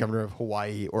 or the governor of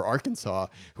Hawaii or Arkansas,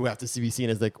 who have to be seen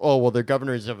as like, oh, well, they're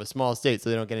governors of a small state, so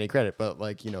they don't get any credit. But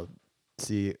like,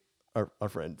 see our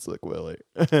friend Slick Willie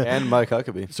and Mike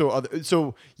Huckabee.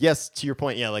 So yes, to your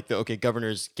point, yeah, like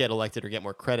governors get elected or get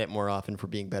more credit more often for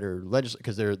being better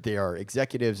legislators because they are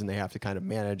executives and they have to kind of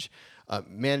manage a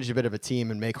bit of a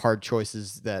team and make hard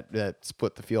choices that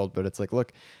split the field. But it's like,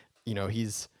 look,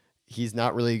 he's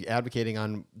not really advocating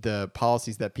on the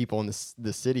policies that people in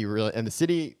the city really, and the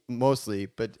city mostly,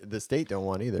 but the state don't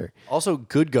want either. Also,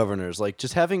 good governors, like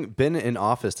just having been in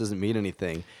office doesn't mean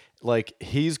anything. Like,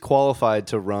 he's qualified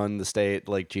to run the state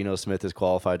like Geno Smith is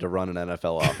qualified to run an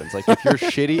NFL offense. Like, if you're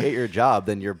shitty at your job,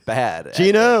 then you're bad.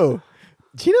 Geno's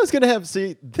going to have,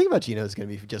 the thing about Geno is going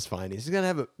to be just fine.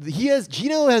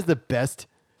 Geno has the best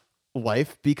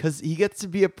life because he gets to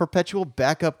be a perpetual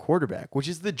backup quarterback, which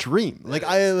is the dream.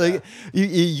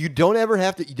 You don't ever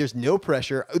have to, there's no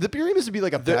pressure. The dream is to be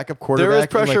like a backup quarterback. There is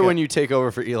pressure when you take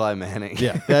over for Eli Manning.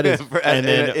 Yeah, that is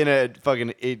in a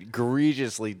fucking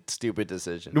egregiously stupid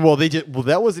decision. Well,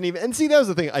 that wasn't even, and see, that was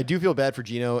the thing. I do feel bad for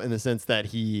Geno in the sense that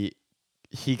he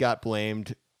got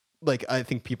blamed. Like, I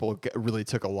think people really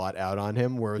took a lot out on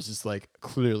him, where it was just like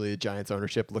clearly the Giants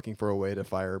ownership looking for a way to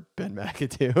fire Ben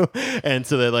McAdoo, and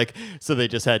so they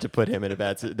just had to put him in a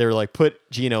bad. They were like, put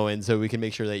Geno in so we can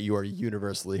make sure that you are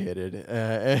universally hated.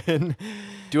 And do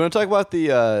you want to talk about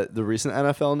the recent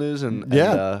NFL news?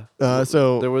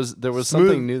 So there was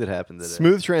something new that happened today.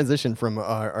 Smooth transition from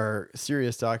our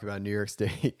serious talk about New York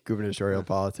State gubernatorial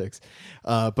politics,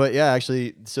 but yeah,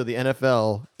 actually, so the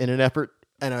NFL, in an effort.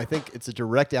 And I think it's a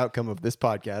direct outcome of this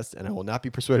podcast, and I will not be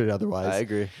persuaded otherwise. I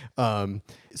agree.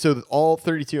 So all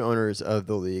 32 owners of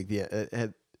the league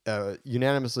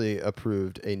unanimously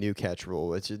approved a new catch rule.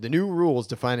 Which the new rules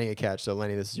defining a catch. So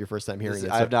Lenny, this is your first time hearing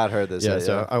it. I've not heard this. Yeah, yet,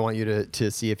 so I want you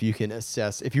to see if you can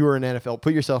assess if you were an NFL.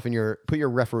 Put your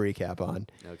referee cap on.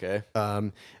 Okay.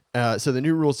 So the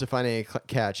new rules defining a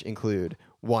catch include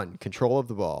 1, control of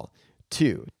the ball,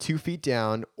 2, 2 feet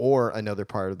down or another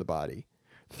part of the body,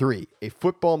 3, a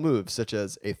football move such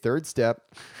as a third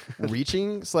step,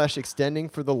 reaching/extending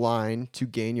for the line to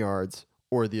gain yards,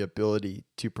 or the ability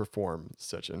to perform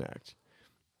such an act.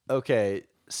 Okay,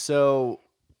 so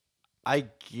I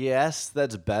guess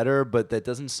that's better, but that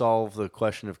doesn't solve the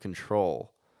question of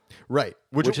control, Right.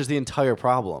 which is the entire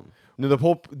problem. No, the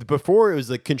whole before it was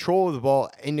like control of the ball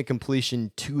into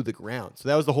completion to the ground. So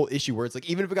that was the whole issue where it's like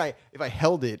even if I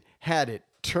held it, had it,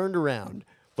 turned around,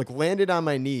 like landed on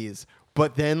my knees,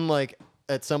 but then like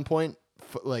at some point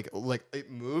like it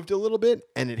moved a little bit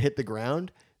and it hit the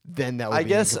ground, then that would I be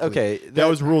guess incomplete. okay. That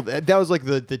was ruled. That was like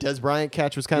the Des Bryant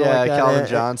catch was kind of like that. Calvin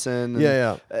Johnson.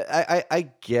 Yeah. I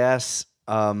guess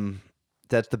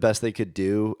that's the best they could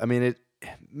do. I mean, it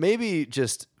maybe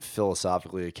just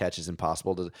philosophically a catch is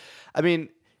impossible to. I mean,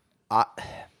 I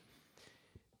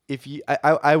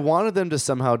wanted them to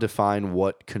somehow define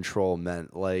what control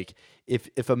meant. Like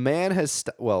if a man has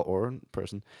or a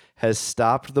person has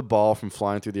stopped the ball from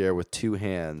flying through the air with 2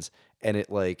 hands and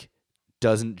it like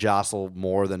doesn't jostle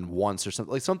more than once or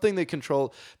something, like something they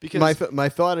control. Because my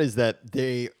thought is that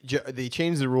they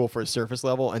changed the rule for a surface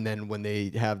level, and then when they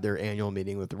have their annual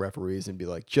meeting with the referees and be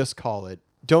like, just call it.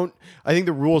 I think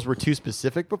the rules were too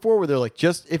specific before, where they're like,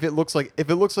 just if it looks like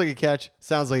a catch,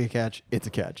 sounds like a catch, it's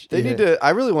a catch. They need to. I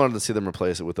really wanted to see them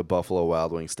replace it with a Buffalo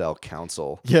Wild Wings style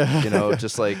council. Yeah. You know,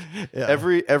 just like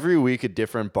every week a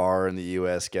different bar in the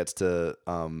U.S. gets to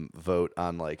vote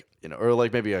on like, you know, or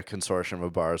like maybe a consortium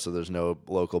of bars, so there's no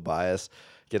local bias,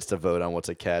 gets to vote on what's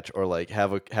a catch, or like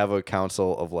have a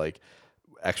council of like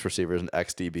ex receivers and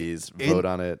ex DBs vote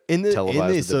on it. In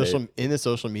the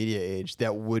social media age,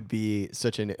 that would be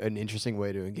such an interesting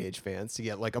way to engage fans, to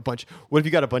get like a bunch. What if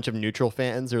you got a bunch of neutral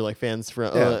fans or like fans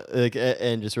from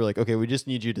and just were like, okay, we just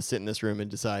need you to sit in this room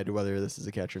and decide whether this is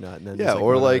a catch or not, and then just, like,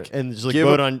 or like and just like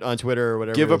vote on Twitter or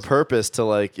whatever. Give a purpose to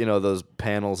like, you know, those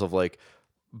panels of like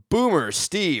Boomer,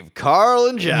 Steve, Carl,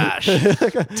 and Josh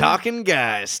talking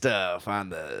guy stuff on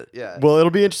the Well, it'll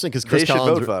be interesting because Chris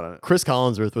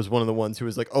Collinsworth was one of the ones who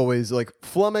was like always like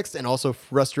flummoxed and also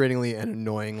frustratingly and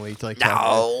annoyingly to like.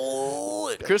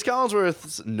 Chris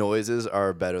Collinsworth's noises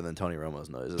are better than Tony Romo's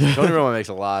noises. Tony Romo makes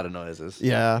a lot of noises.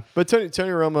 Yeah, but Tony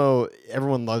Romo,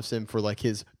 everyone loves him for like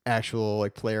his actual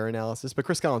like player analysis, but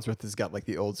Chris Collinsworth has got like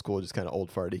the old school, just kind of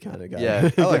old farty kind of guy. Yeah,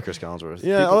 I like Chris Collinsworth.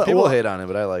 Yeah, people hate on him,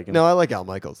 but I like him. No, I like Al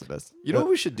Michaels the best. You know what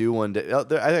we should do one day?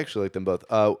 I actually like them both.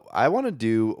 I want to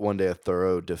do one day a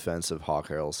thorough defense of Hawk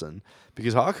Harrelson,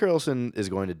 because Hawk Harrelson is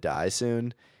going to die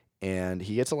soon, and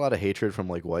he gets a lot of hatred from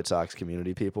like White Sox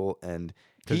community people, and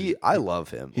I love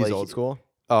him. He's like, old school.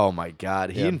 Oh my God,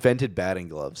 he invented batting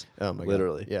gloves. Oh my God,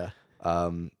 literally. Yeah.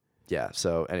 Yeah.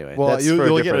 So anyway, well, that's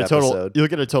you'll get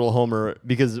a total homer,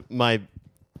 because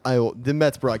the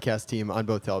Mets broadcast team on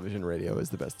both television and radio is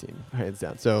the best team, hands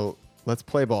down. So let's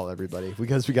play ball, everybody,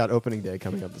 because we got opening day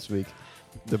coming up this week.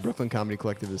 The Brooklyn Comedy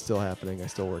Collective is still happening. I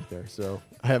still work there, so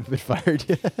I haven't been fired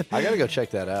yet. I gotta go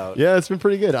check that out. Yeah, it's been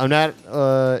pretty good. I'm not.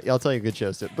 I'll tell you good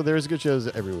shows, but there's good shows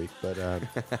every week. But I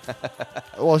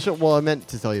meant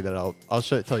to tell you that I'll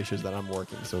tell you shows that I'm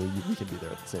working, so we can be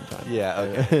there at the same time. Yeah.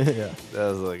 Okay. Yeah.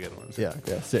 Those are the good ones. Yeah.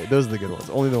 Those are the good ones.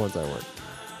 Only the ones I work.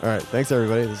 All right. Thanks,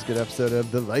 everybody. This is a good episode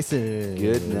of The License.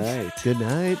 Good night. Good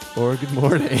night or good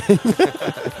morning.